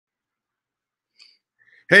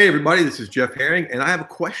Hey, everybody, this is Jeff Herring, and I have a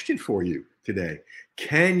question for you today.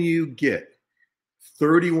 Can you get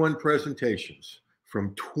 31 presentations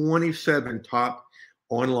from 27 top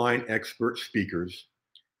online expert speakers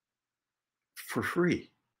for free?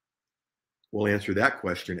 We'll answer that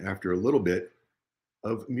question after a little bit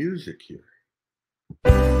of music here.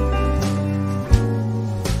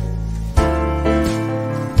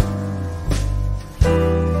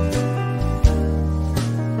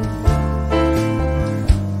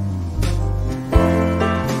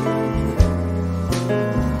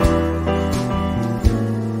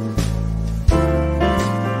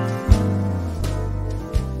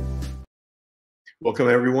 Welcome,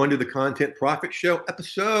 everyone, to the Content Profit Show,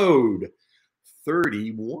 episode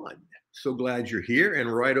 31. So glad you're here.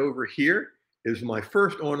 And right over here is my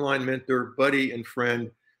first online mentor, buddy, and friend,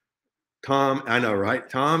 Tom. I know, right?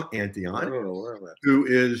 Tom Antion, I don't know where I'm at. Who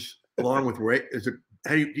is, along with Ray,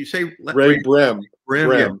 how do you say? Ray Brim.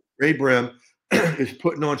 Yeah, Ray Brim is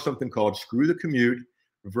putting on something called Screw the Commute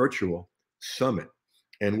Virtual Summit.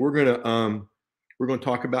 And we're gonna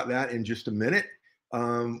talk about that in just a minute.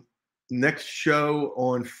 Next show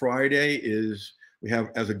on Friday is we have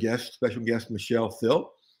as a guest, special guest, Michelle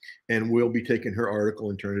Thill, and we'll be taking her article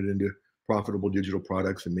and turn it into profitable digital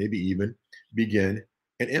products and maybe even begin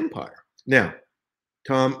an empire. Now,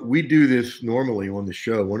 Tom, we do this normally on the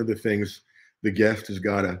show. One of the things the guest has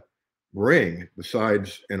got to bring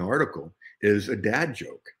besides an article is a dad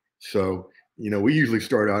joke. So, we usually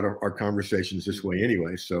start out our conversations this way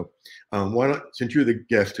anyway. So why not, since you're the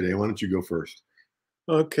guest today, why don't you go first?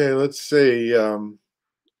 Okay, let's see.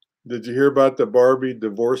 Did you hear about the Barbie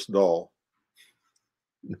divorce doll?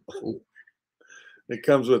 No. It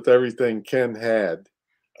comes with everything Ken had.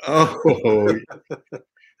 Oh,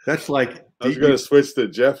 that's like. I was going to switch to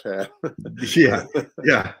Jeff had.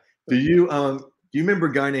 Yeah. Do you remember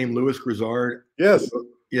a guy named Louis Grizzard? Yes.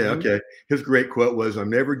 Yeah. Okay. His great quote was, "I'm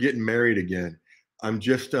never getting married again. I'm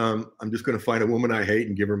just going to find a woman I hate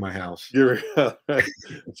and give her my house."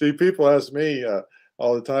 See, people ask me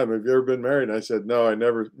all the time, "Have you ever been married?" And I said, "No, I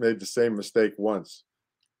never made the same mistake once."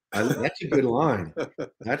 That's a good line.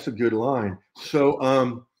 That's a good line.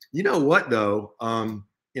 So, you know what though? I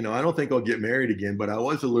don't think I'll get married again, but I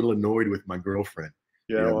was a little annoyed with my girlfriend.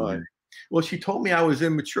 Yeah, why? Well, she told me I was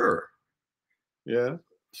immature. Yeah.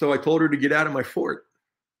 So I told her to get out of my fort.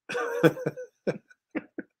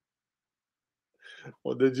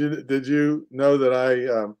 Well, did you know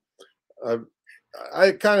that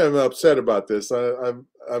I kind of upset about this. I'm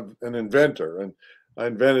an inventor, and I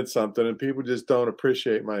invented something, and people just don't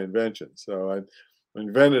appreciate my invention. So I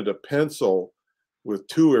invented a pencil with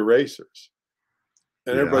 2 erasers,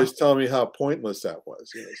 and everybody's telling me how pointless that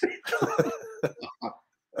was.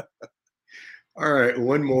 All right,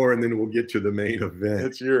 one more, and then we'll get to the main event.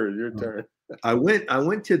 It's your turn. I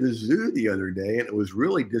went to the zoo the other day, and it was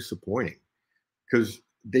really disappointing because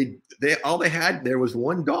they all they had there was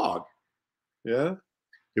one dog. Yeah,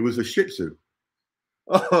 it was a Shih Tzu.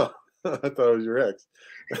 Oh, I thought it was your ex.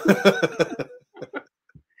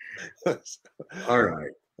 All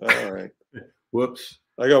right. Whoops.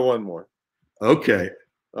 I got one more. Okay.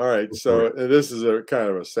 All right. So this is a kind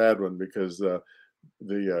of a sad one because the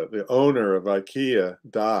owner of IKEA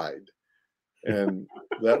died, and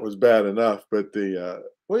that was bad enough. But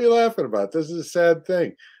what are you laughing about? This is a sad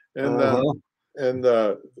thing, and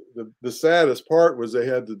the saddest part was they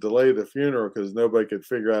had to delay the funeral because nobody could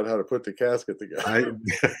figure out how to put the casket together.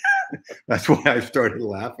 That's why I started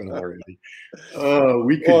laughing already. Oh,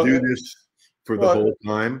 we could do this for the whole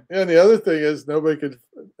time. And the other thing is nobody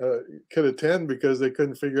could attend because they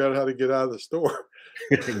couldn't figure out how to get out of the store.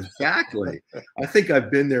 Exactly. I think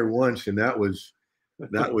I've been there once, and that was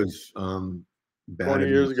bad 20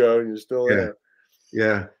 years ago, and you're still there.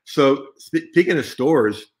 Yeah. So speaking of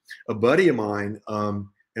stores, a buddy of mine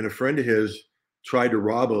and a friend of his tried to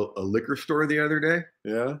rob a liquor store the other day.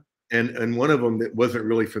 Yeah. And one of them that wasn't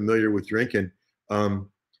really familiar with drinking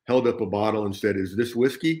held up a bottle and said, "Is this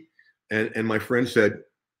whiskey?" And my friend said,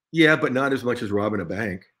 "Yeah, but not as much as robbing a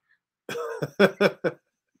bank."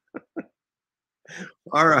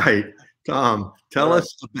 All right, Tom, tell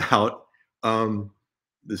us about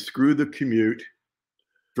the Screw the Commute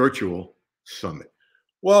Virtual Summit.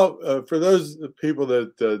 Well, for those people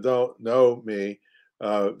that don't know me,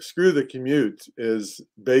 Screw the Commute is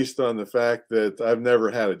based on the fact that I've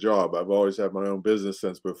never had a job. I've always had my own business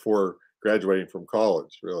since before graduating from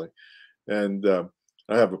college, really. And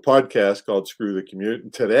I have a podcast called Screw the Commute.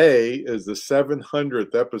 And today is the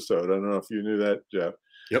 700th episode. I don't know if you knew that, Jeff.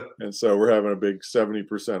 Yep. And so we're having a big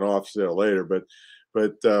 70% off sale later.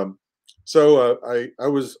 But So I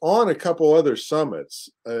was on a couple other summits.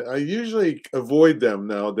 I usually avoid them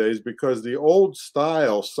nowadays because the old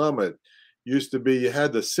style summit used to be you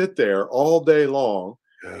had to sit there all day long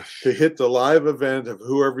Yes. to hit the live event of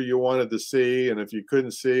whoever you wanted to see. And if you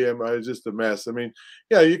couldn't see him, it was just a mess. I mean,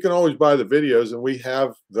 yeah, you can always buy the videos, and we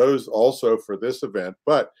have those also for this event.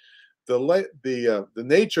 But the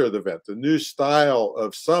nature of the event, the new style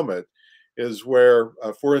of summit, is where,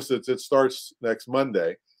 for instance, it starts next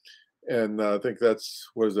Monday, and I think that's,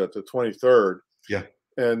 what is that, the 23rd, Yeah.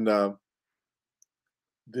 and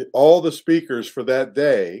all the speakers for that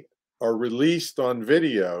day are released on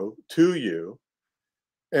video to you,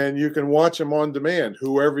 and you can watch them on demand,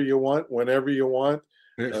 whoever you want, whenever you want,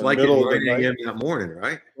 And it's like at middle of the 9 night. a.m. that morning,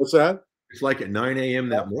 right? What's that? It's like at 9 a.m.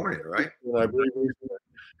 that morning, right? And I believe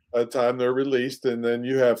time they're released, and then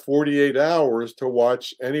you have 48 hours to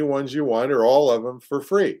watch any ones you want or all of them for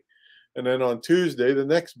free. And then on Tuesday, the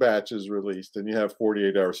next batch is released, and you have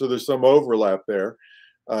 48 hours. So there's some overlap there.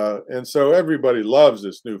 And so everybody loves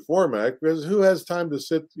this new format, because who has time to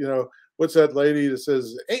sit, what's that lady that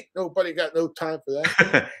says, ain't nobody got no time for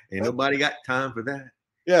that? Ain't nobody got time for that.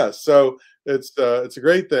 Yeah, so it's a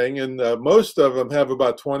great thing, and most of them have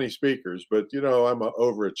about 20 speakers, but I'm an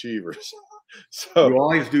overachiever. So You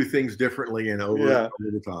always do things differently and over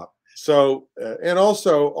the top. So, and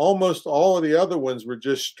also almost all of the other ones were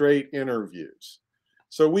just straight interviews.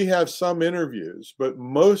 So we have some interviews, but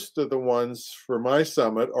most of the ones for my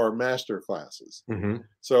summit are master classes. Mm-hmm.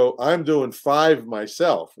 So I'm doing 5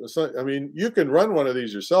 myself. So, I mean, you can run one of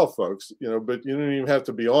these yourself, folks, but you don't even have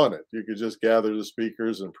to be on it. You could just gather the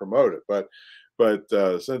speakers and promote it. But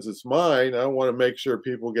since it's mine, I want to make sure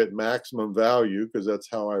people get maximum value, because that's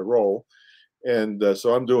how I roll. And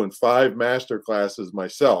so I'm doing 5 master classes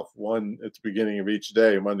myself, one at the beginning of each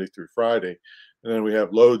day, Monday through Friday. And then we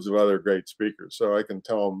have loads of other great speakers, so I can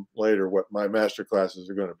tell them later what my master classes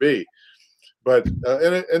are going to be. But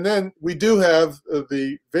and then we do have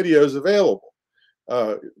the videos available,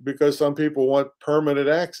 because some people want permanent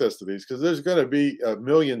access to these, because there's going to be $1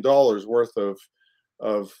 million worth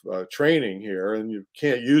of training here, and you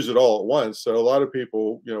can't use it all at once. So a lot of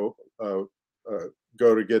people,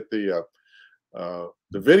 go to get the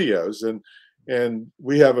videos, and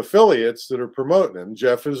we have affiliates that are promoting them.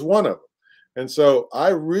 Jeff is one of them. And so I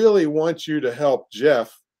really want you to help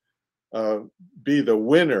Jeff be the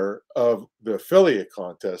winner of the affiliate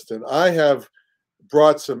contest. And I have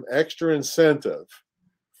brought some extra incentive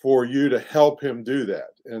for you to help him do that.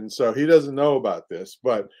 And so he doesn't know about this,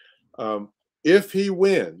 but if he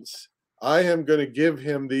wins, I am going to give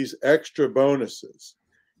him these extra bonuses.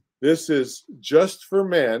 This is just for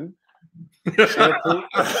men. Shampoo,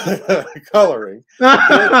 coloring,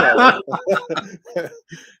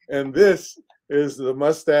 and this is the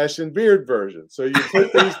mustache and beard version. So you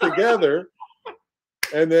put these together,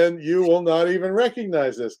 and then you will not even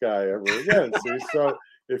recognize this guy ever again. See, so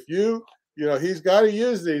if he's got to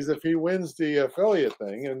use these if he wins the affiliate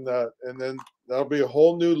thing, and then there'll be a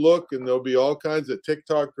whole new look, and there'll be all kinds of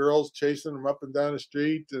TikTok girls chasing him up and down the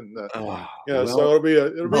street, and so it'll be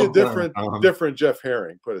a different Jeff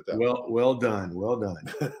Herring. Put it that way. Well done.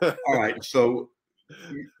 All right. So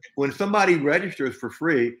when somebody registers for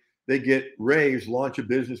free, they get Ray's Launch a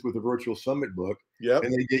Business with a Virtual Summit book. Yep.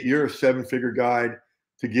 And they get your 7-figure guide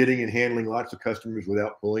to getting and handling lots of customers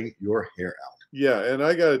without pulling your hair out. Yeah, and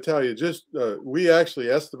I got to tell you, just we actually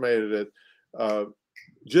estimated it.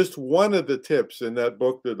 Just one of the tips in that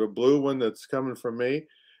book, the blue one that's coming from me,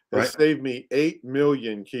 has saved me 8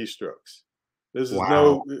 million keystrokes. This is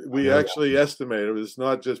we actually estimated. It's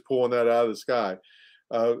not just pulling that out of the sky.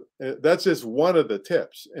 That's just one of the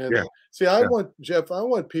tips. And see, I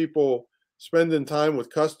want people spending time with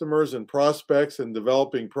customers and prospects and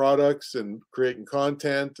developing products and creating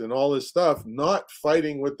content and all this stuff, not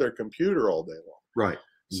fighting with their computer all day long. Right.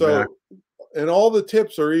 So, and all the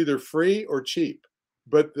tips are either free or cheap,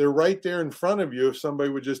 but they're right there in front of you if somebody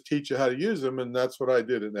would just teach you how to use them. And that's what I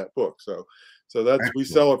did in that book. So that's, we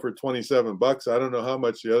sell it for $27. I don't know how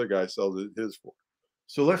much the other guy sells his for.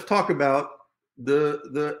 So let's talk about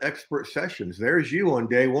the expert sessions. There's you on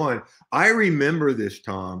day one. I remember this,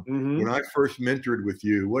 Tom, when I first mentored with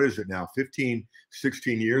you, what is it now, 15,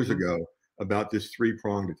 16 years ago, about this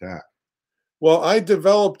 3-pronged attack. Well, I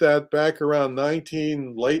developed that back around late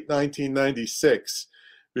 1996,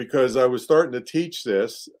 because I was starting to teach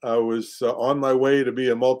this. I was on my way to be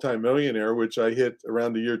a multimillionaire, which I hit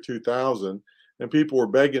around the year 2000. And people were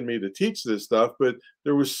begging me to teach this stuff, but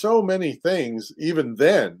there was so many things. Even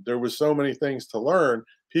then, there was so many things to learn.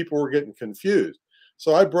 People were getting confused.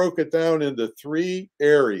 So I broke it down into 3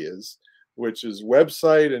 areas, which is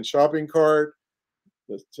website and shopping cart,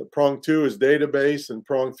 So prong 2 is database, and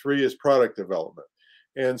prong 3 is product development.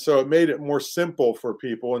 And so it made it more simple for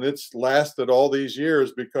people, and it's lasted all these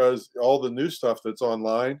years because all the new stuff that's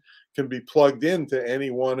online can be plugged into any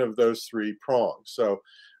one of those 3 prongs. So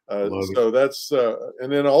that's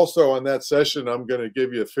and then also on that session, I'm going to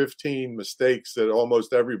give you 15 mistakes that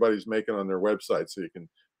almost everybody's making on their website, so you can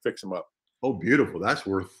fix them up. Oh, beautiful. That's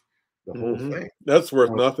worth the whole thing. That's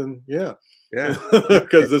worth nothing. Yeah. Yeah.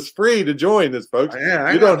 Because it's free to join this, folks.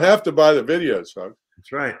 You don't have to buy the videos, folks.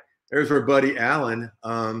 That's right. There's our buddy Alan,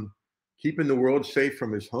 keeping the world safe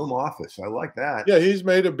from his home office. I like that. Yeah, he's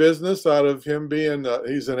made a business out of him being,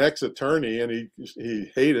 he's an ex-attorney, and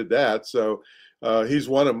he hated that. So he's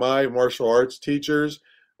one of my martial arts teachers,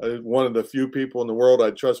 one of the few people in the world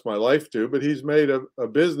I'd trust my life to, but he's made a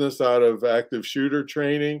business out of active shooter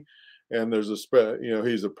training. And there's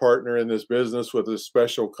he's a partner in this business with a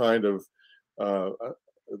special kind of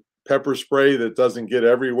pepper spray that doesn't get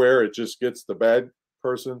everywhere. It just gets the bad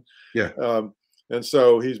person. Yeah. And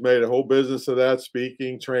so he's made a whole business of that,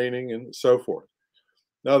 speaking, training, and so forth.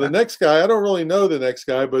 Now, the next guy, I don't really know the next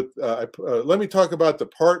guy, but let me talk about the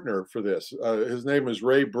partner for this. His name is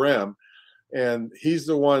Ray Brem, and he's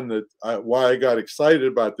the one that why I got excited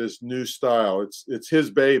about this new style. It's his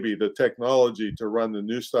baby, the technology to run the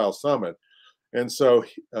New Style Summit. And so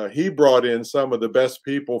he brought in some of the best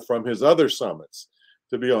people from his other summits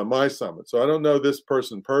to be on my summit. So I don't know this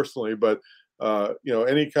person personally, but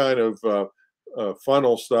any kind of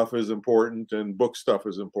funnel stuff is important, and book stuff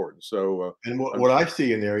is important. So and what I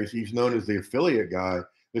see in there is he's known as the affiliate guy.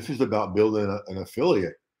 This is about building an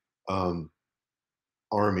affiliate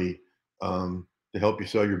army to help you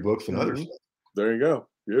sell your books and other stuff. There you go.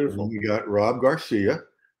 Beautiful. And you got Rob Garcia.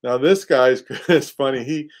 Now this guy's it's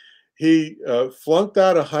funny. He flunked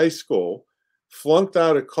out of high school, flunked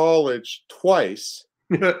out of college twice,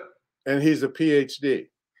 and he's a PhD.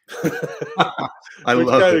 Which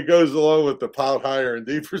kind of goes along with the pout higher and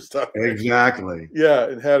deeper stuff. Exactly. Yeah,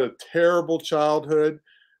 and had a terrible childhood.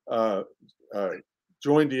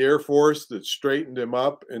 Joined the Air Force that straightened him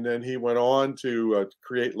up, and then he went on to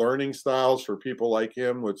create learning styles for people like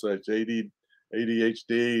him, which is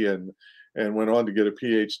ADHD, and went on to get a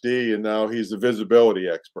PhD, and now he's a visibility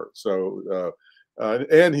expert. So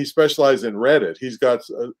and he specialized in Reddit. He's got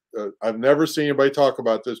I've never seen anybody talk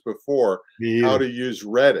about this before, how to use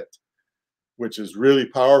Reddit, which is really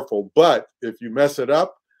powerful. But if you mess it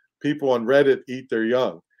up, people on Reddit eat their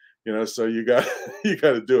young. So you got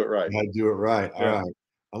to do it right. You got to do it right. Yeah. All right.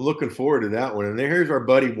 I'm looking forward to that one. And here's our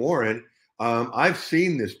buddy Warren. I've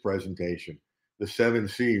seen this presentation, the 7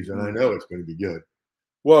 C's, and I know it's going to be good.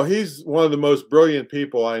 Well, he's one of the most brilliant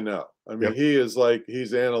people I know. I mean, he's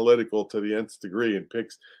analytical to the nth degree and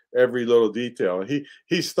picks every little detail. And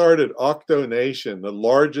he started Octo Nation, the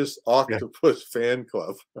largest octopus fan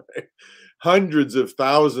club. Right? Hundreds of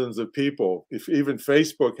thousands of people. If even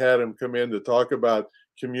Facebook had him come in to talk about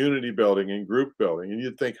community building and group building, and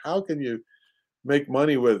you'd think, how can you make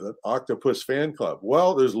money with an octopus fan club?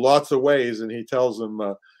 Well, there's lots of ways, and he tells them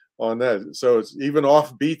on that. So it's even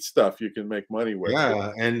offbeat stuff you can make money with.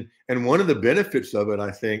 Yeah, and one of the benefits of it,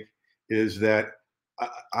 I think, is that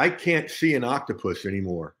I can't see an octopus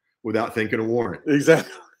anymore without thinking of Warren.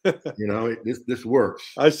 Exactly. This works.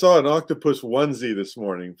 I saw an octopus onesie this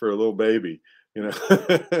morning for a little baby.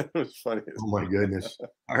 It was funny. Oh my goodness!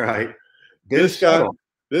 All right, this guy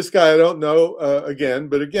I don't know again,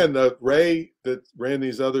 but again, Ray that ran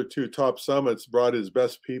these other 2 top summits brought his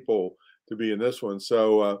best people to be in this one.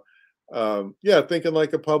 So thinking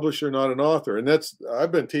like a publisher, not an author. And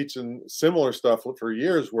I've been teaching similar stuff for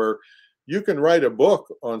years, where you can write a book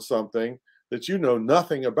on something that you know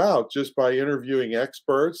nothing about just by interviewing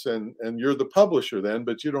experts, and you're the publisher then,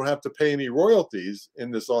 but you don't have to pay any royalties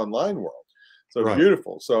in this online world. So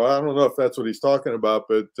beautiful. So I don't know if that's what he's talking about,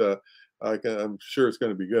 but I'm sure it's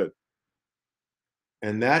going to be good.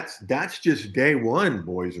 And that's just day 1,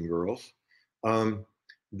 boys and girls.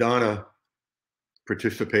 Donna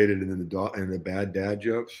participated in the bad dad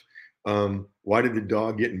jokes. Why did the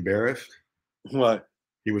dog get embarrassed? What?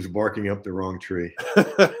 He was barking up the wrong tree.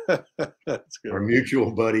 That's good. Our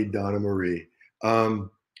mutual buddy, Donna Marie. Then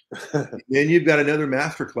you've got another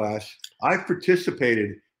masterclass. I've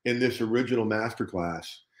participated in this original masterclass,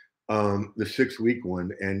 the 6-week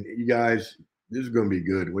one. And you guys, this is going to be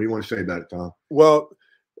good. What do you want to say about it, Tom? Well,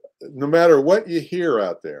 no matter what you hear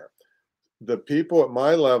out there, the people at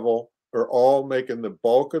my level are all making the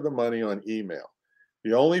bulk of the money on email.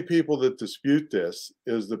 The only people that dispute this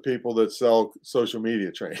is the people that sell social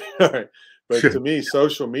media training. All right. But to me,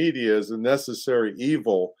 social media is a necessary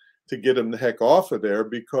evil to get them the heck off of there,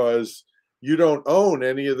 because you don't own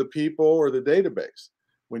any of the people or the database.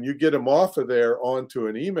 when you get them off of there onto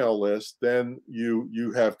an email list, then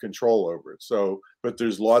you have control over it. So, but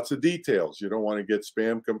there's lots of details. You don't want to get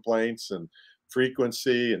spam complaints, and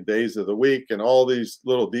frequency and days of the week, and all these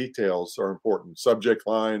little details are important. Subject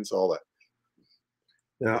lines, all that.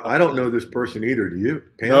 Now, I don't know this person either. Do you,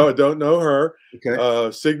 Pam? No, I don't know her.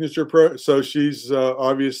 Okay. Signature Pro. So she's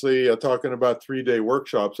obviously talking about 3-day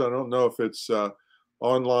workshops. I don't know if it's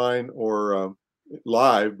online or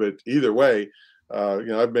live, but either way,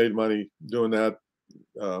 I've made money doing that,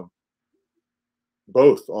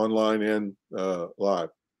 both online and live.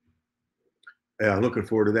 Yeah, I'm looking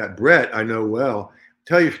forward to that. Brett, I know well.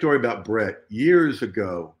 Tell you a story about Brett. Years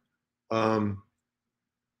ago,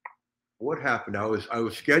 what happened? I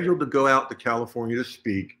was scheduled to go out to California to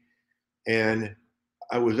speak, and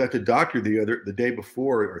I was at the doctor the day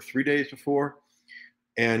before or 3 days before,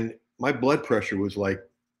 and my blood pressure was like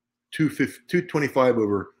 225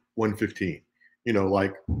 over 115.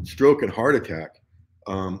 Like stroke and heart attack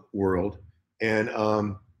world, and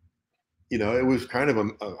it was kind of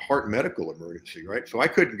a heart medical emergency, right? So I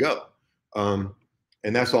couldn't go,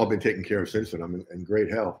 and that's all been taken care of since then. I'm in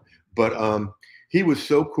great health, but he was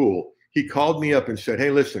so cool. He called me up and said, "Hey,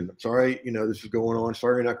 listen, sorry, this is going on.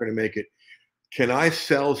 Sorry, you're not going to make it. Can I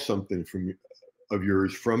sell something of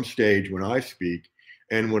yours from stage when I speak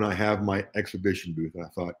and when I have my exhibition booth?" And I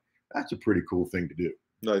thought, that's a pretty cool thing to do.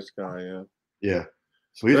 Nice guy, yeah. Yeah.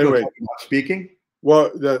 So he's going to talk about speaking.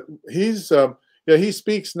 Well, he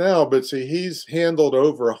speaks now, but see, he's handled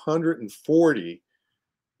over 140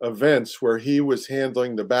 events where he was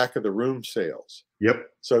handling the back of the room sales. Yep.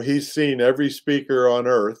 So he's seen every speaker on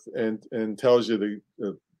earth and tells you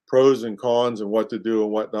the pros and cons and what to do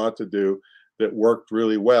and what not to do that worked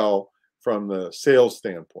really well from the sales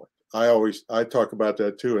standpoint. I talk about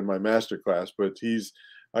that too in my masterclass, but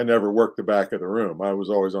I never worked the back of the room. I was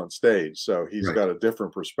always on stage. So he's got a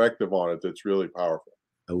different perspective on it that's really powerful.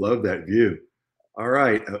 I love that view. All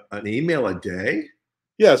right. An email a day?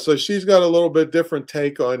 Yeah, so she's got a little bit different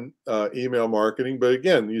take on email marketing. But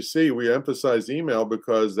again, you see, we emphasize email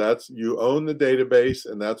because you own the database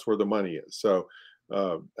and that's where the money is. So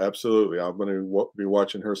absolutely, I'm going to be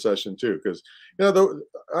watching her session too, because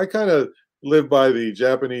I kind of live by the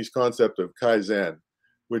Japanese concept of Kaizen,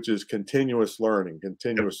 which is continuous learning,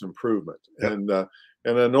 continuous improvement. Yep.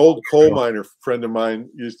 And an old coal miner friend of mine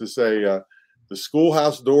used to say, the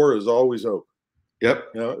schoolhouse door is always open.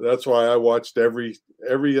 Yep. That's why I watched every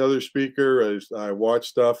other speaker. I watch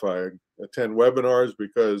stuff. I attend webinars,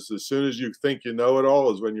 because as soon as you think you know it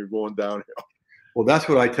all is when you're going downhill. Well, that's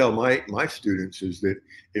what I tell my students, is that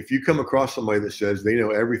if you come across somebody that says they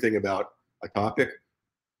know everything about a topic,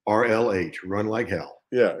 RLH, run like hell.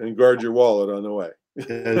 Yeah, and guard your wallet on the way.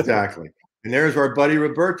 Exactly. And there's our buddy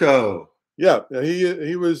Roberto. Yeah,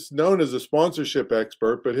 he was known as a sponsorship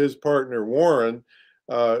expert, but his partner Warren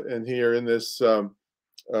and he are in this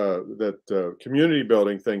community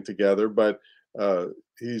building thing together. But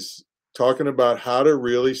he's talking about how to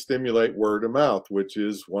really stimulate word of mouth, which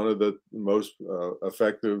is one of the most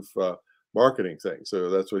effective marketing things. So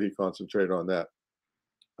that's what he concentrated on that.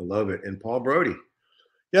 I love it. And Paul Brody.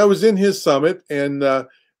 Yeah, I was in his summit, and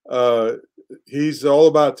he's all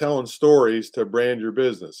about telling stories to brand your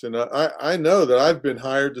business. And I know that I've been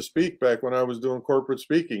hired to speak back when I was doing corporate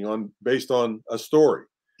speaking based on a story.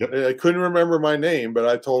 Yep. I couldn't remember my name, but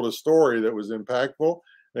I told a story that was impactful.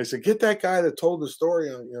 And they said, get that guy that told the story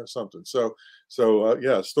on something. So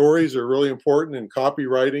yeah, stories are really important, and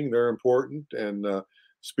copywriting, they're important, and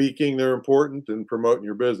speaking, they're important, and promoting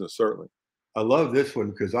your business, certainly. I love this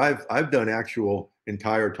one because I've done actual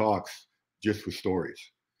entire talks just with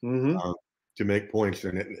stories. Mm-hmm. To make points,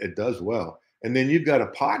 and it does well. And then you've got a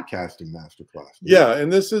podcasting masterclass. Yeah,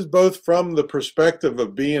 and this is both from the perspective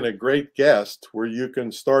of being a great guest, where you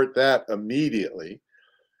can start that immediately,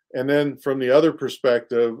 and then from the other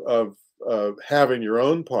perspective of having your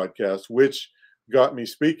own podcast, which got me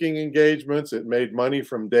speaking engagements. It made money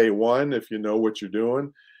from day one if you know what you're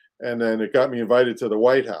doing, and then it got me invited to the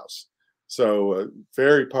White House. So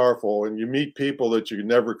very powerful, and you meet people that you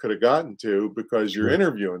never could have gotten to because you're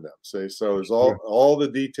interviewing them. So there's all the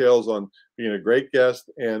details on being a great guest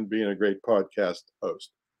and being a great podcast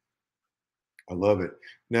host. I love it.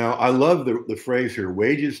 Now, I love the phrase here,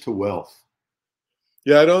 wages to wealth.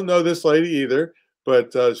 Yeah, I don't know this lady either,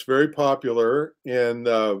 but it's very popular, and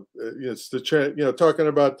it's talking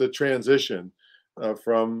about the transition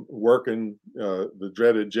from working the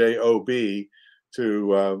dreaded job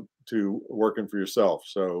to working for yourself.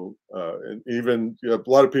 So, and even a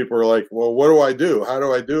lot of people are like, well, what do I do? How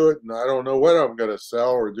do I do it? And I don't know what I'm going to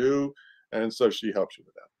sell or do. And so she helps you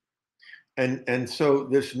with that. And so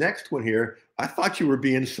this next one here, I thought you were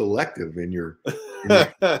being selective in your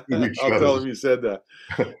TV I'll tell shows. him you said that.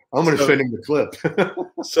 I'm going to So, send him the clip.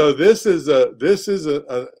 so this is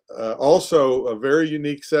also a very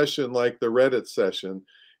unique session, like the Reddit session,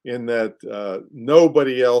 in that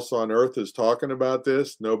nobody else on earth is talking about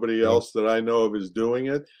this. Nobody Yeah. else that I know of is doing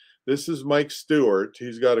it. This is Mike Stewart.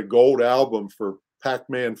 He's got a gold album for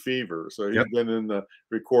Pac-Man Fever, so he's Yep. been in the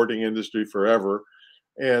recording industry forever.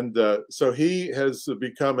 And so he has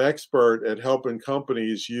become expert at helping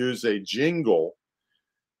companies use a jingle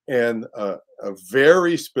and a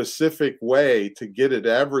very specific way to get it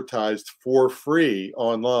advertised for free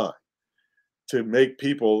online to make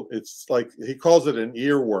people, it's like he calls it an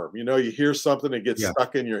earworm. You know, you hear something that gets Yeah.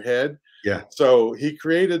 stuck in your head. Yeah. So he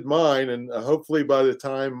created mine, and hopefully by the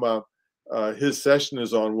time his session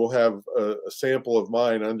is on, we'll have a sample of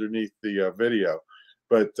mine underneath the video.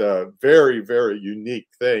 But very, very unique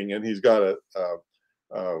thing. And he's got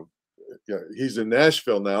he's in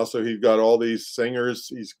Nashville now, so he's got all these singers,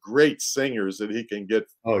 these great singers that he can get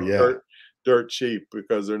Oh yeah. dirt cheap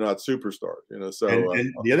because they're not superstars, you know. So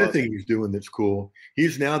And the other thing he's doing that's cool,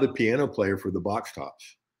 he's now the piano player for the Box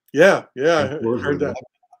Tops. Yeah, I heard that.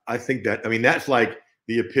 I think that, I mean, that's like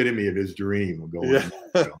the epitome of his dream of going. Yeah.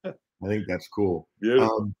 I think that's cool.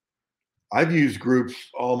 Beautiful. I've used groups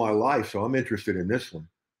all my life, so I'm interested in this one.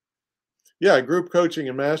 Yeah, group coaching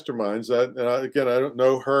and masterminds. Again, I don't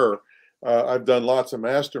know her. I've done lots of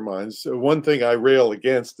masterminds. So one thing I rail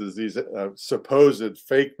against is these supposed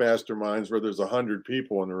fake masterminds where there's 100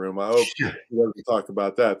 people in the room. I hope we don't talk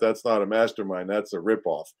about that. That's not a mastermind. That's a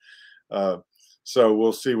ripoff. So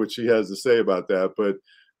we'll see what she has to say about that. But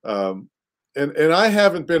and I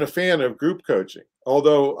haven't been a fan of group coaching,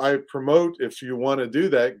 although I promote if you want to do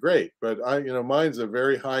that, great. But mine's a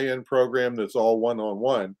very high-end program that's all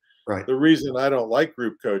one-on-one. Right. The reason I don't like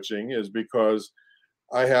group coaching is because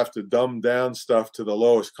I have to dumb down stuff to the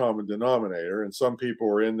lowest common denominator. And some people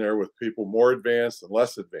are in there with people more advanced and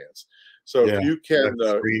less advanced. So if you can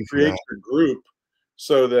create your group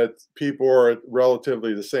so that people are at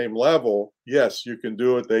relatively the same level, yes, you can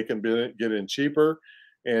do it. They can get in cheaper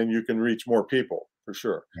and you can reach more people for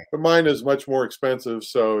sure. Right. But mine is much more expensive,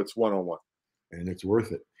 so it's one-on-one. And it's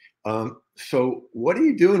worth it. So what are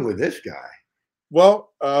you doing with this guy?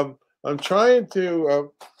 Well, I'm trying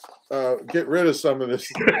to get rid of some of this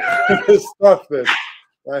stuff that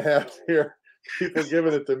I have here. People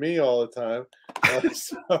giving it to me all the time.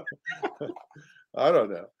 So, I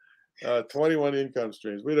don't know. 21 income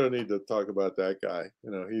streams. We don't need to talk about that guy.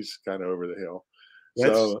 He's kind of over the hill.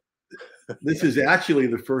 This is actually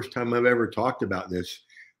the first time I've ever talked about this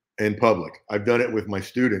in public. I've done it with my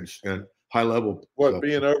students and high level. What, stuff.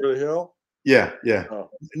 Being over the hill? Yeah. Oh,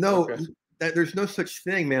 no, okay. There's no such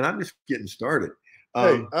thing, man. I'm just getting started.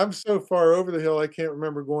 Hey, I'm so far over the hill, I can't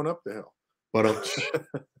remember going up the hill. But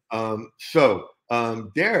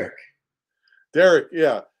Derek,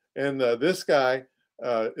 yeah. And this guy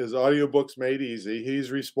is Audiobooks Made Easy. He's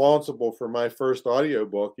responsible for my first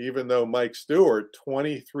audiobook, even though Mike Stewart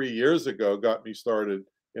 23 years ago got me started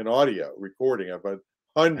in audio recording. I've had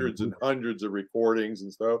hundreds and hundreds of recordings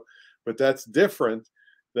and stuff, but that's different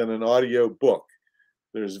than an audio book.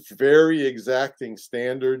 There's very exacting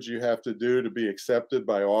standards you have to do to be accepted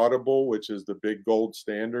by Audible, which is the big gold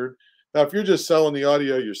standard. Now, if you're just selling the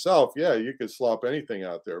audio yourself, yeah, you could slop anything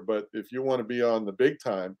out there. But if you want to be on the big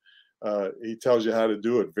time, he tells you how to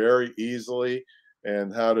do it very easily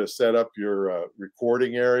and how to set up your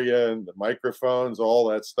recording area and the microphones, all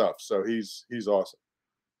that stuff. So he's awesome.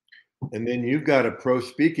 And then you've got a pro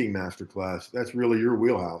speaking masterclass. That's really your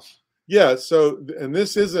wheelhouse. Yeah. So, and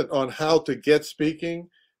this isn't on how to get speaking.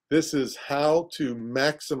 This is how to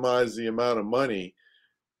maximize the amount of money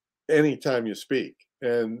anytime you speak.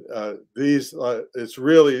 And it's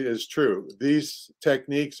really is true. These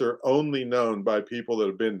techniques are only known by people that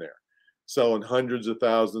have been there, selling hundreds of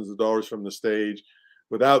thousands of dollars from the stage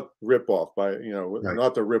without ripoff by, right.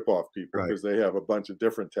 Not the ripoff people, because right. They have a bunch of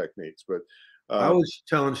different techniques. But I was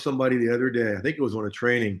telling somebody the other day, I think it was on a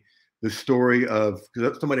training, the story of,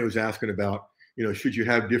 because somebody was asking about, should you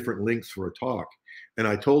have different links for a talk? And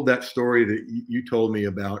I told that story that you told me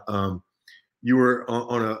about. You were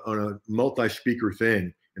on a multi-speaker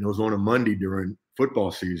thing, and it was on a Monday during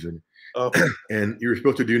football season, and you were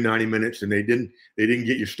supposed to do 90 minutes, and they didn't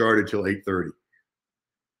get you started till 8:30.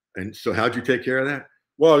 And so, how'd you take care of that?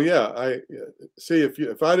 Well, yeah, I see.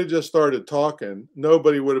 If I'd have just started talking,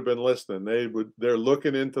 nobody would have been listening. They're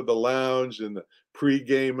looking into the lounge, and the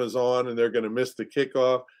pregame is on, and they're going to miss the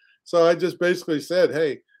kickoff. So I just basically said,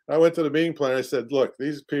 hey. I went to the meeting planner. I said, look,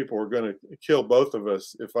 these people are going to kill both of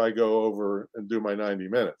us if I go over and do my 90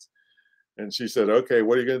 minutes. And she said, okay,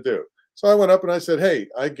 what are you going to do? So I went up and I said, hey,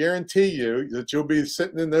 I guarantee you that you'll be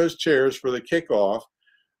sitting in those chairs for the kickoff.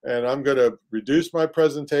 And I'm going to reduce my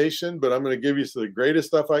presentation, but I'm going to give you the greatest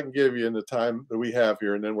stuff I can give you in the time that we have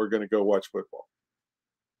here. And then we're going to go watch football.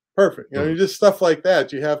 Perfect. You know, just stuff like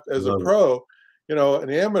that. You have, as a pro, you know, an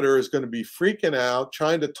amateur is going to be freaking out,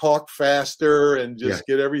 trying to talk faster and just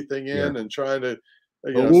get everything in and trying to,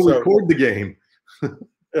 you know, we'll record the game.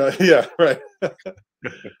 Yeah, right.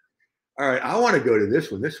 All right. I want to go to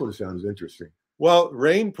this one. This one sounds interesting. Well,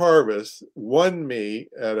 Rain Parvis won me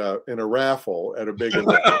at in a raffle at a big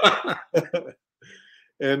event.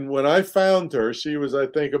 And when I found her, she was, I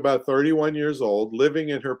think, about 31 years old, living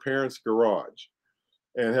in her parents' garage,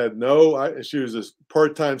 and had she was a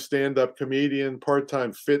part-time stand-up comedian,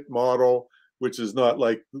 part-time fit model, which is not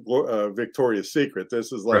like Victoria's Secret.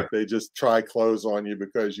 This is like they just try clothes on you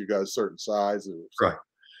because you got a certain size.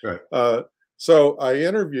 Right. So I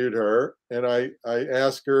interviewed her, and I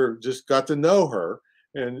asked her, just got to know her,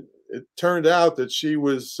 and it turned out that she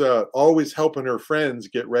was always helping her friends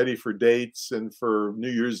get ready for dates and for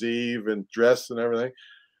New Year's Eve and dress and everything.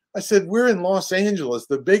 I said, we're in Los Angeles,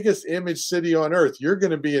 the biggest image city on earth. You're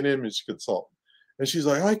going to be an image consultant. And she's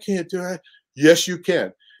like, I can't do that. Yes, you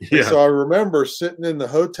can. Yeah. And so I remember sitting in the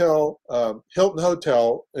hotel, Hilton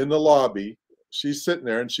Hotel in the lobby. She's sitting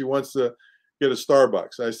there and she wants to get a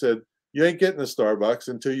Starbucks. I said, you ain't getting a Starbucks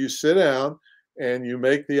until you sit down and you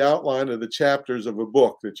make the outline of the chapters of a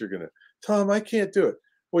book that you're going to. Tom, I can't do it.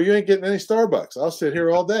 Well, you ain't getting any Starbucks. I'll sit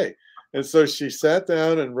here all day. And so she sat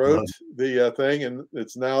down and wrote the thing, and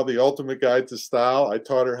it's now The Ultimate Guide to Style. I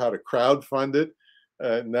taught her how to crowdfund it.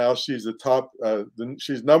 Now she's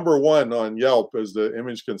she's #1 on Yelp as the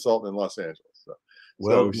image consultant in Los Angeles.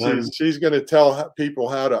 So she's going to tell people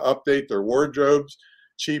how to update their wardrobes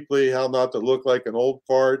cheaply, how not to look like an old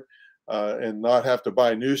fart, and not have to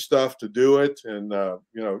buy new stuff to do it. And,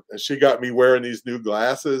 you know, she got me wearing these new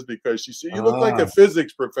glasses because she said, you look like a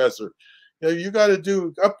physics professor. You know, you got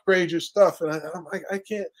to upgrade your stuff. And I'm like, I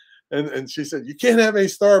can't. And she said, you can't have any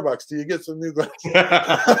Starbucks till you get some new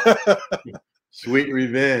glasses. Sweet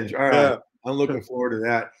revenge. All right. Yeah. I'm looking forward to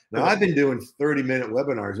that. Now, I've been doing 30-minute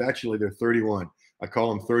webinars. Actually, they're 31. I call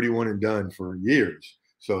them 31 and done for years.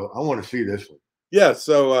 So I want to see this one. Yeah.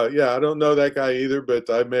 So, yeah, I don't know that guy either, but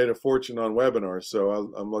I made a fortune on webinars. So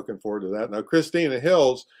I'm looking forward to that. Now, Christina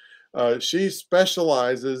Hills, she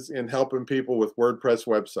specializes in helping people with WordPress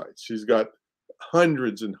websites. She's got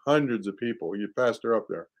hundreds and hundreds of people. You passed her up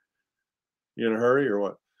there. You in a hurry or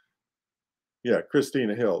what? Yeah,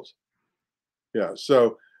 Christina Hills. Yeah,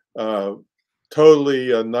 so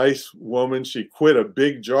totally a nice woman. She quit a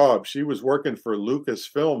big job. She was working for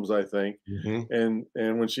Lucasfilms, I think. And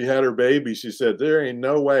when she had her baby, she said, there ain't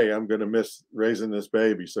no way I'm going to miss raising this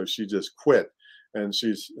baby. So she just quit. And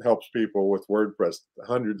she helps people with WordPress,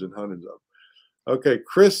 hundreds and hundreds of them. Okay,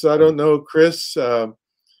 Chris, I don't know, Chris,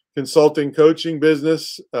 consulting, coaching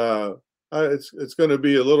business. It's going to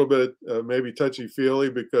be a little bit maybe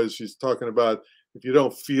touchy-feely because she's talking about if you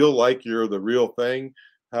don't feel like you're the real thing,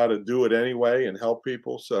 how to do it anyway and help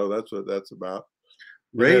people. So that's what that's about.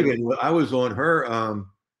 Raven, I was on her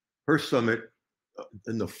her summit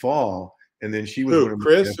in the fall, and then she was who,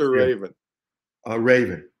 Chris or Raven?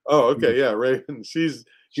 Raven. Oh, okay, yeah, Raven. She's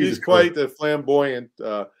quite a flamboyant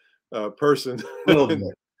person.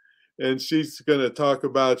 And she's going to talk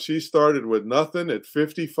about, she started with nothing at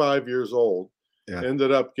 55 years old,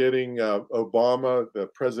 ended up getting Obama, the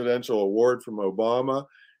presidential award from Obama,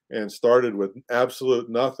 and started with absolute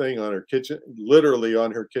nothing on her kitchen, literally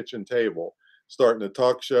on her kitchen table, starting a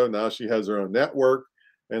talk show. Now she has her own network.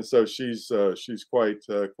 And so she's quite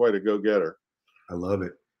a go-getter. I love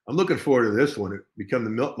it. I'm looking forward to this one. Become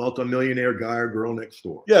the multimillionaire guy or girl next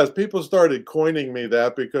door. Yes, people started coining me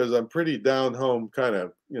that because I'm pretty down home kind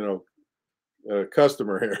of, you know,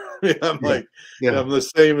 customer here. I'm like, I'm the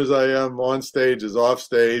same as I am on stage as off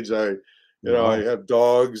stage. I have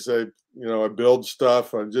dogs. I build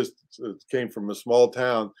stuff. It came from a small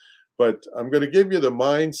town, but I'm going to give you the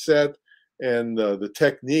mindset and the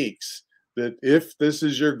techniques that if this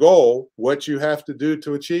is your goal, what you have to do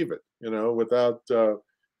to achieve it, you know, without,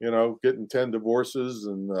 getting 10 divorces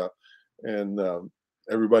and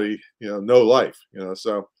everybody, no life,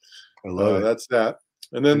 so I love it. That's that.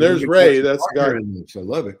 And then there's Ray. That's the guy. I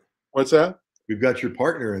love it. What's that? We've got your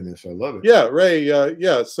partner in this. I love it. Yeah, Ray.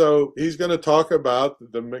 So he's going to talk about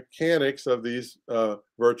the mechanics of these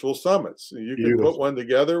virtual summits. You can put one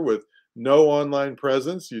together with no online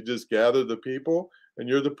presence. You just gather the people, and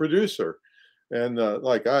you're the producer. And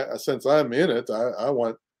since I'm in it, I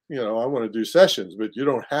want to do sessions, but you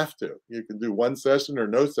don't have to. You can do one session or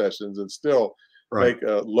no sessions and still Right.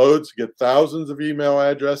 make loads, get thousands of email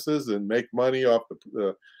addresses, and make money off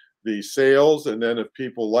the sales. And then if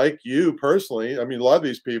people like you personally, I mean, a lot of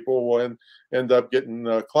these people will end up getting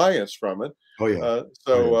clients from it. Oh yeah.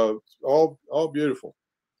 All beautiful.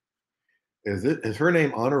 Is her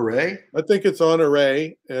name Honore? I think it's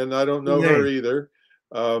Honore, and I don't know her either.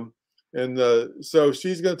 So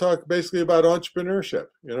she's going to talk basically about entrepreneurship.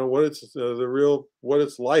 You know, what it's what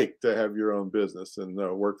it's like to have your own business and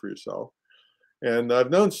work for yourself. And I've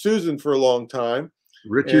known Susan for a long time.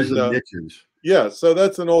 Riches and niches. Yeah, so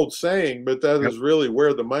that's an old saying, but that is really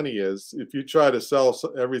where the money is. If you try to sell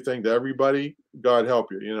everything to everybody, God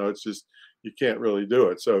help you. You know, it's just, you can't really do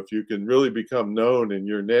it. So if you can really become known in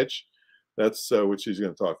your niche, that's what she's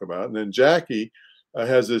going to talk about. And then Jackie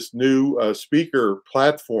has this new speaker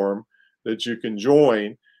platform that you can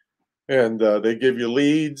join, and they give you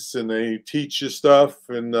leads and they teach you stuff.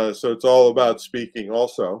 And so it's all about speaking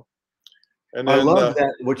also. And then, I love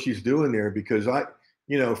that, what she's doing there, because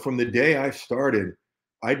from the day I started,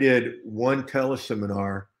 I did one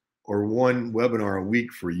teleseminar or one webinar a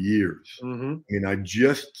week for years. Mm-hmm. I mean, I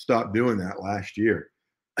just stopped doing that last year.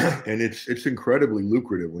 And it's incredibly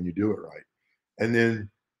lucrative when you do it right. And then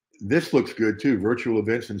this looks good too, virtual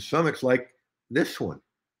events and summits like this one.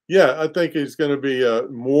 Yeah, I think it's going to be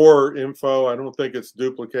more info. I don't think it's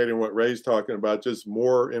duplicating what Ray's talking about, just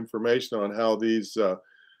more information on how these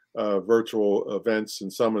virtual events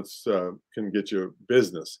and summits can get you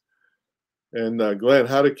business. And Glenn,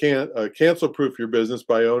 how to cancel-proof your business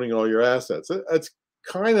by owning all your assets. That's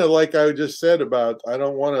kind of like I just said about, I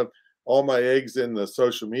don't want all my eggs in the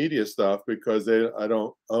social media stuff, because I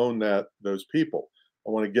don't own those people.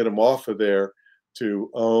 I want to get them off of there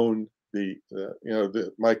to own my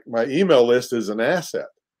email list is an asset.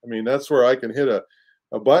 I mean, that's where I can hit a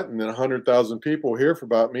button and 100,000 people hear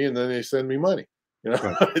about me, and then they send me money. You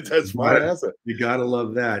know, right. That's my asset. You got to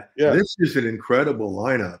love that. Yeah. This is an incredible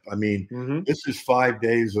lineup. I mean, This is 5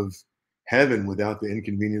 days of heaven without the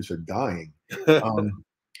inconvenience of dying.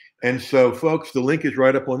 And so, folks, the link is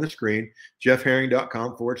right up on the screen,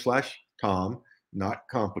 jeffherring.com/Tom, not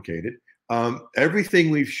complicated.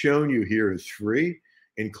 Everything we've shown you here is free,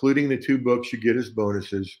 including the 2 books you get as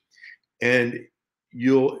bonuses. And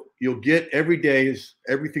you'll get every day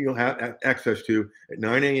everything you'll have access to at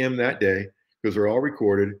 9 a.m. that day, because they're all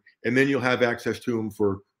recorded. And then you'll have access to them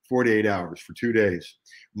for 48 hours, for 2 days.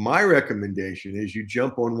 My recommendation is you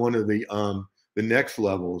jump on one of the next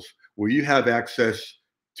levels where you have access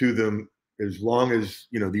to them as long as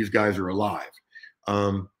these guys are alive,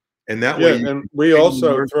 and that way. And we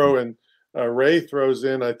also throw in. Ray throws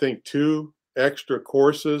in, I think, 2 extra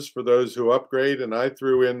courses for those who upgrade, and I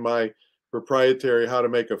threw in my proprietary "How to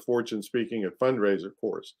Make a Fortune Speaking at Fundraiser"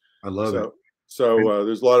 course. I love it. So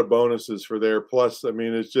there's a lot of bonuses for there. Plus, I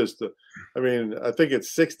mean, it's just, I think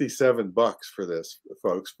it's $67 for this,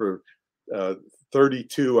 folks, for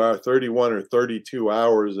 31 or 32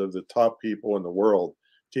 hours of the top people in the world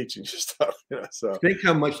teaching you stuff. So think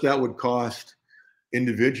how much that would cost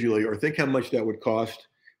individually, or think how much that would cost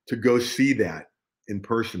to go see that in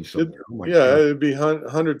person somewhere. It'd be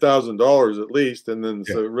 $100,000 at least, and then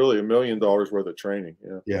so really $1 million worth of training.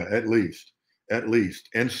 Yeah, at least.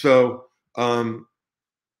 And so,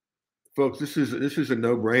 folks, this is a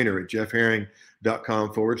no-brainer at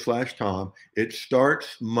jeffherring.com/Tom. It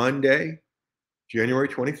starts Monday, January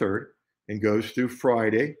 23rd, and goes through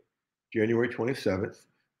Friday, January 27th.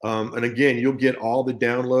 And again, you'll get all the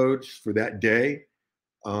downloads for that day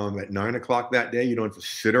at 9 o'clock that day. You don't have to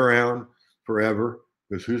sit around forever,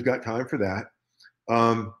 because who's got time for that?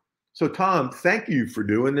 So Tom, thank you for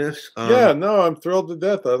doing this. No, I'm thrilled to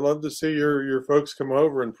death. I'd love to see your folks come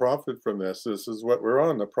over and profit from this. This is what we're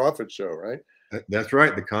on, the Profit Show, right? That's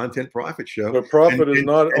right, the Content Profit Show. But profit is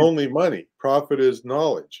not only money. Profit is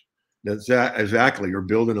knowledge. That's exactly. You're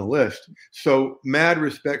building a list. So mad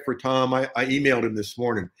respect for Tom. I emailed him this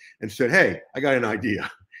morning and said, hey, I got an idea.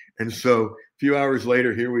 And so a few hours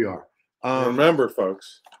later, here we are. Remember,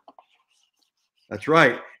 folks. That's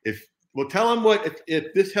right. Tell him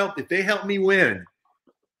if they help me win.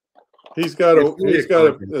 He's got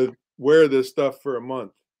to wear this stuff for a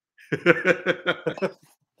month.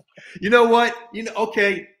 You know what?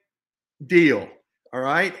 Okay, deal. All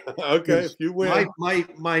right. Okay, if you win.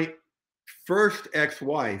 My first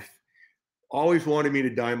ex-wife always wanted me to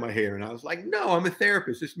dye my hair, and I was like, no, I'm a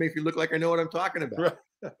therapist. This makes me look like I know what I'm talking about. Right.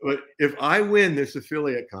 But if I win this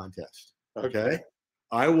affiliate contest, okay,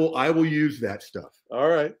 I will use that stuff. All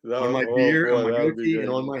right. On my beard, on my goatee, and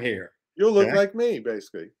on my hair. You'll look like me,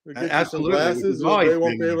 basically. We'll get absolutely. You some glasses, they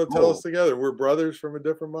won't be able to tell us together. We're brothers from a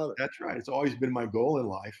different mother. That's right. It's always been my goal in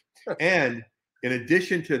life. And in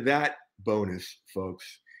addition to that bonus,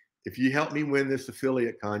 folks. If you help me win this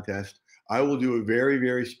affiliate contest, I will do a very,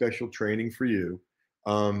 very special training for you.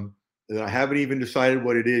 I haven't even decided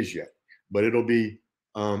what it is yet, but it'll be,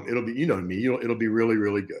 you know me, it'll be really,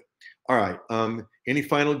 really good. All right. Any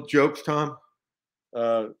final jokes, Tom?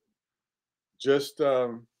 Just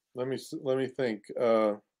let me think.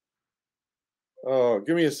 Give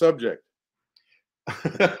me a subject.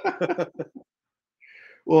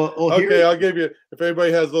 Well, okay, I'll give you. If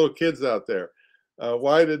anybody has little kids out there,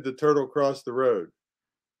 why did the turtle cross the road?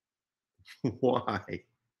 Why?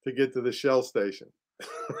 To get to the Shell station.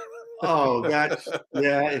 Oh, yeah.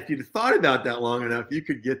 If you'd thought about that long enough, you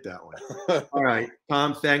could get that one. All right,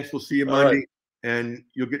 Tom. Thanks. We'll see you Monday, right. And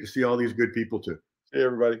you'll get to see all these good people too. Hey,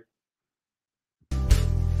 everybody.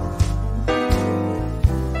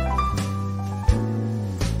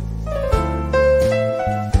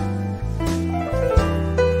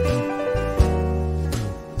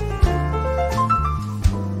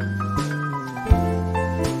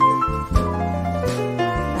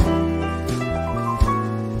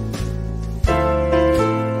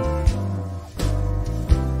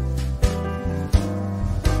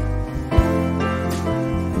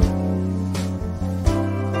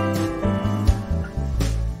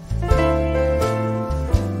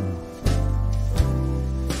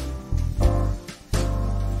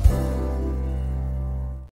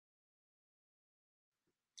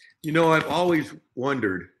 You know, I've always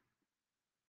wondered